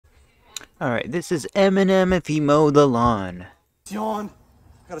Alright, this is Eminem if he mowed the lawn. John,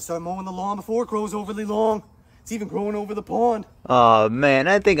 gotta start mowing the lawn before it grows overly long. It's even growing over the pond. Oh man,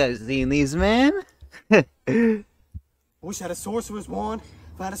 I think I've seen these, man. Wish I had a sorcerer's wand.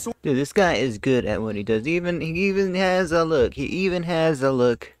 If I had a Dude, this guy is good at what he does. He even has a look. He even has a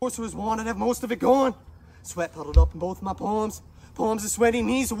look. sorcerer's wand, I'd have most of it gone. Sweat puddled up in both of my palms. Palms are sweaty,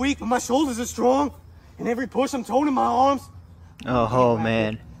 knees are weak, but my shoulders are strong. And every push I'm toning my arms. Oh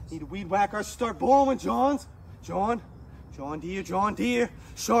man. Need a weed whacker, start borrowing Johns. John Deere,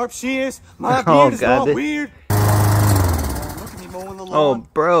 sharp shears. My beard is all weird. Look at me mowing the lawn. Oh,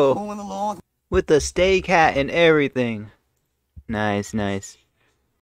 bro. Mowing the lawn. With the steak hat and everything. Nice, nice.